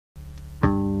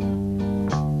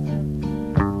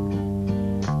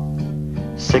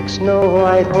6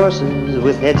 snow-white horses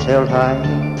with heads held high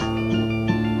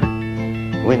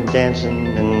went dancing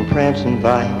and prancing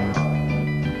by,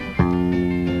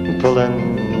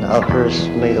 pulling a hearse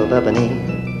made of ebony,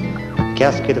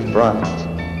 casket of bronze,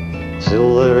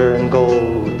 silver and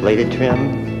gold plated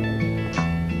trim,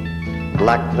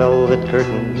 black velvet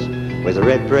curtains with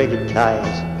red braided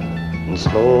ties, and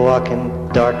slow-walking,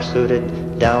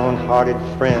 dark-suited, downhearted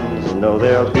friends. No,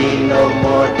 there'll be no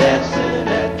more dancing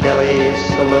at Kelly's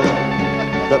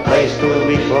Saloon. The place will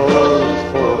be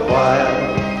closed for a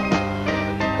while.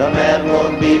 The man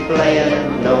won't be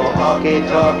playing no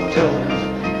honky-tonk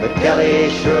tunes, but Kelly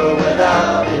sure went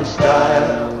out in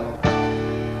style.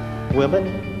 Women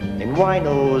and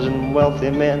winos and wealthy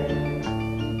men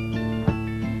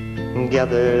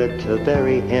gathered to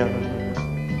bury him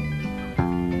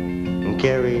and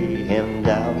carry him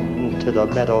down to the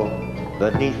meadow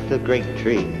beneath the great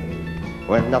tree,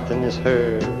 where nothing is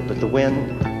heard but the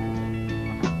wind.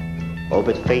 Oh,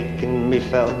 but fate can be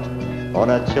felt on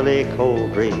a chilly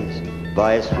cold breeze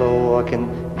by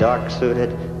slow-walking,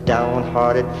 dark-suited,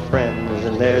 downhearted friends.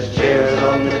 And there's chairs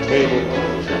on the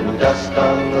tables and dust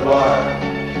on the bar,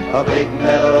 a big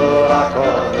metal lock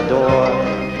on the door,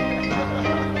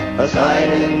 a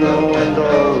sign in the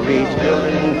window reads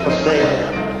building for sale,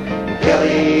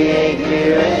 Kelly ain't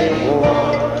here anymore.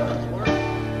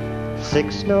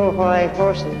 6 snow-white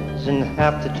horses and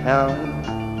half the town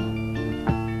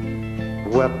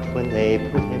wept when they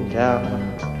put him down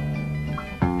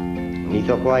 'neath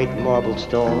a white marble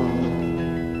stone.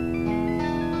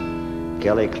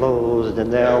 Kelly closed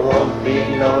and there won't be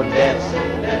no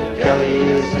dancing at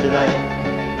Kelly's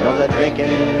tonight, nor the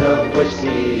drinking of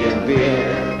whiskey and beer,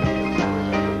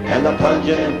 and the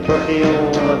pungent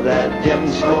perfume of that dim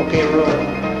smoky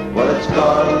room, well, it's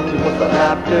gone with the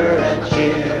laughter and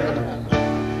cheer.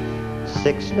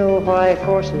 6 snow-white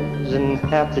horses and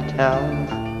half the town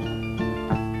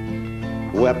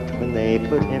wept when they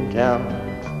put him down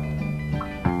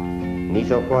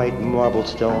 'neath a white marble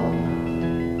stone.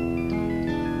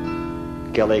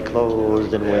 Kelly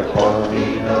closed and went home. There'll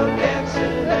be no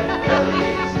dancing at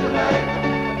Kelly's tonight,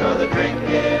 nor the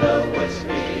drinking of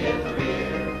whiskey